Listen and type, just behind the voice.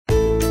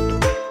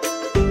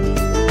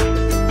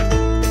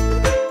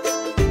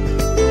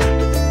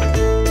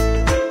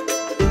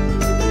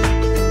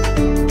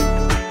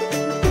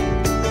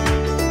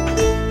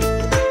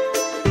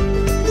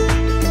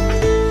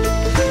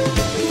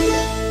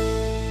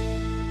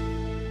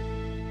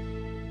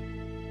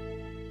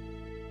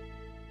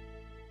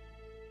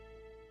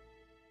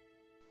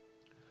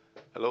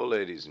Hello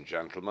ladies and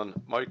gentlemen,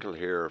 Michael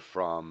here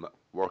from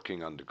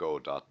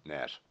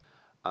workingondego.net,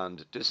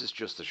 and this is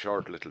just a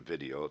short little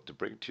video to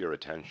bring to your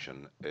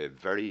attention a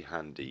very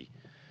handy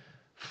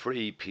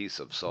free piece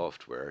of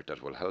software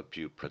that will help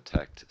you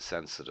protect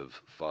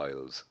sensitive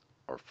files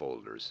or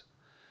folders.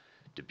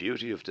 The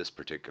beauty of this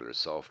particular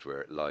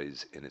software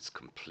lies in its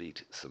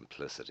complete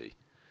simplicity,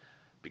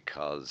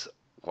 because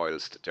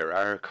whilst there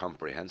are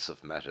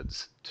comprehensive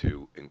methods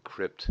to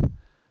encrypt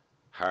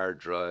hard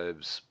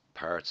drives,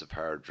 parts of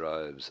hard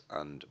drives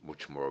and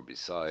much more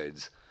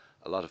besides,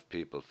 a lot of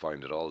people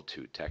find it all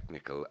too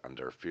technical and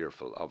they're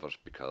fearful of it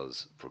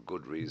because, for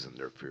good reason,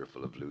 they're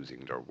fearful of losing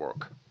their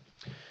work.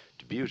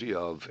 The beauty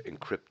of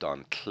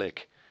Encryptonclick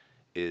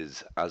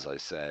is, as I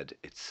said,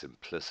 its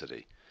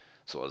simplicity.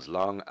 So as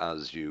long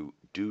as you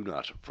do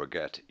not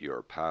forget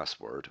your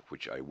password,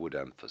 which I would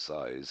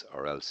emphasize,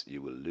 or else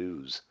you will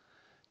lose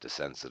the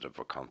sensitive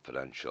or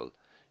confidential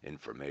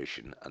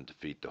information and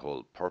defeat the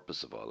whole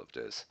purpose of all of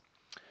this.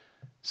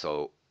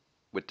 So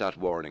with that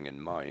warning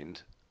in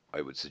mind,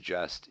 I would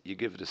suggest you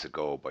give this a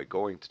go by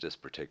going to this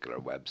particular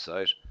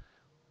website.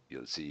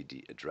 You'll see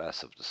the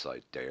address of the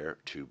site there,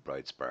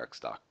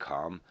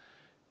 twobrightsparks.com.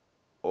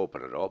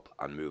 Open it up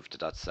and move to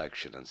that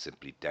section and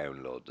simply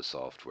download the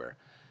software.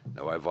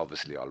 Now I've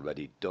obviously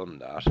already done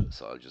that,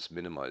 so I'll just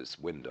minimize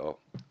window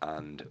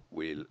and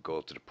we'll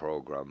go to the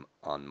program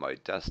on my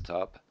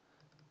desktop,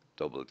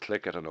 double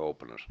click it and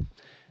open it.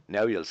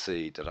 Now you'll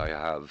see that I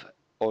have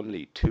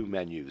only two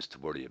menus to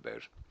worry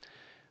about.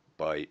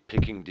 By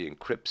picking the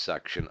encrypt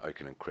section, I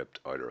can encrypt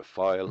either a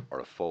file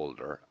or a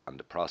folder, and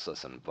the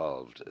process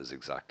involved is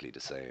exactly the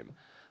same.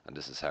 And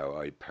this is how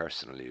I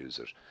personally use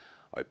it.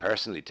 I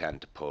personally tend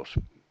to put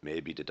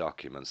maybe the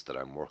documents that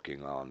I'm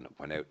working on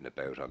when out and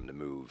about on the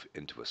move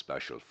into a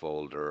special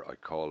folder. I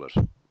call it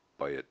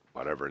by it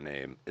whatever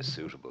name is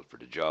suitable for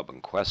the job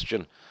in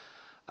question,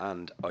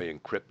 and I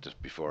encrypt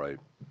it before I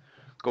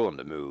go on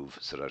the move,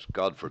 so that,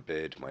 God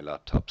forbid, my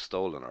laptop's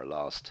stolen or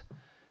lost,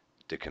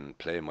 they can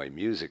play my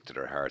music to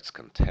their heart's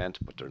content,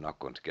 but they're not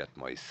going to get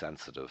my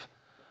sensitive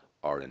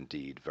or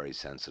indeed very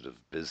sensitive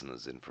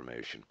business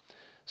information.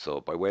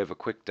 So by way of a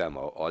quick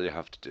demo, all you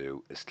have to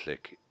do is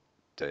click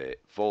the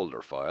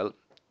folder file.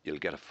 You'll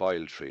get a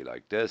file tree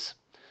like this.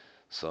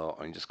 So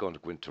I'm just going to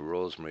go into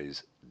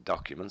Rosemary's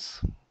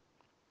documents,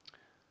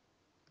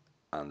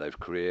 and I've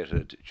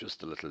created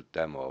just a little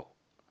demo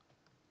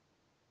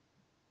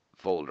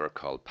folder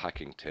called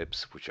packing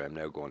tips, which I'm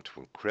now going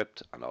to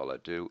encrypt, and all I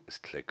do is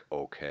click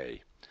OK.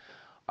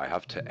 I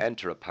have to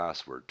enter a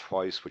password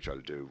twice, which I'll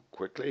do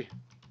quickly.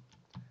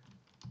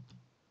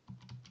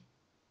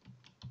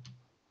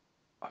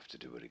 I have to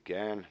do it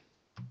again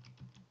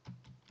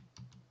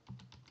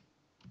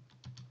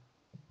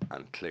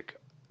and click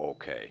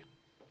OK.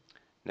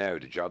 Now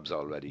the job's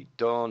already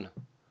done,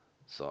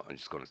 so I'm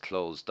just going to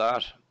close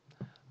that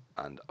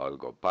and I'll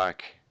go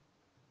back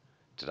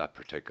to that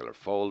particular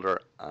folder,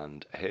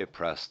 and hey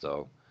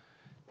presto,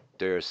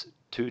 there's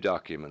two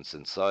documents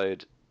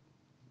inside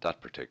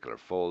that particular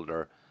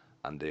folder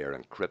and they are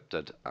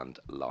encrypted and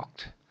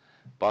locked.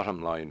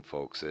 Bottom line,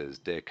 folks, is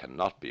they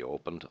cannot be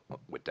opened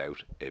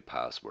without a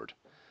password.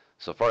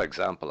 So for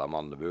example, I'm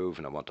on the move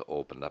and I want to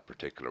open that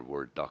particular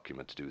Word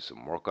document to do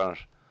some work on it.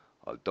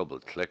 I'll double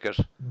click it,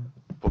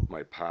 put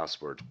my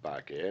password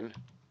back in,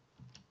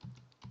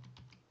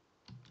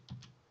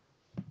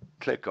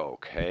 click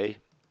OK,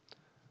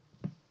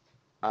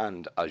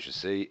 and as you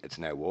see, it's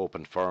now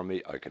open for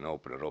me. I can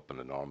open it up in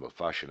a normal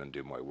fashion and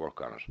do my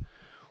work on it.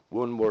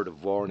 One word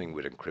of warning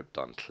with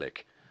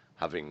Encryptonclick: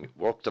 having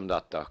worked on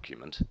that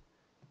document,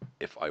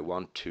 if I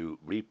want to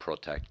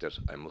reprotect it,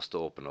 I must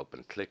open up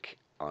and click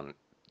on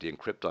the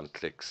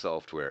Encryptonclick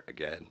software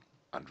again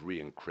and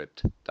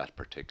re-encrypt that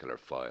particular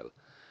file.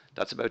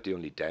 That's about the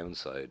only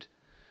downside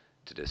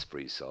to this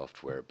free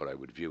software, but I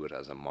would view it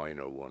as a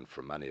minor one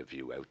for many of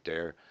you out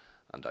there,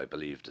 and I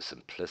believe the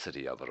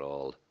simplicity of it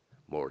all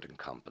more than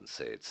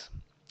compensates.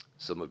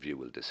 Some of you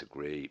will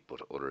disagree,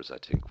 but others I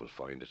think will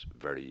find it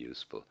very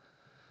useful.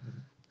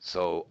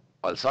 So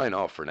I'll sign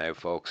off for now,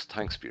 folks.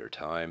 Thanks for your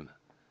time.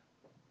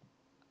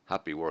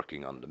 Happy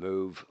working on the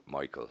move,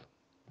 Michael.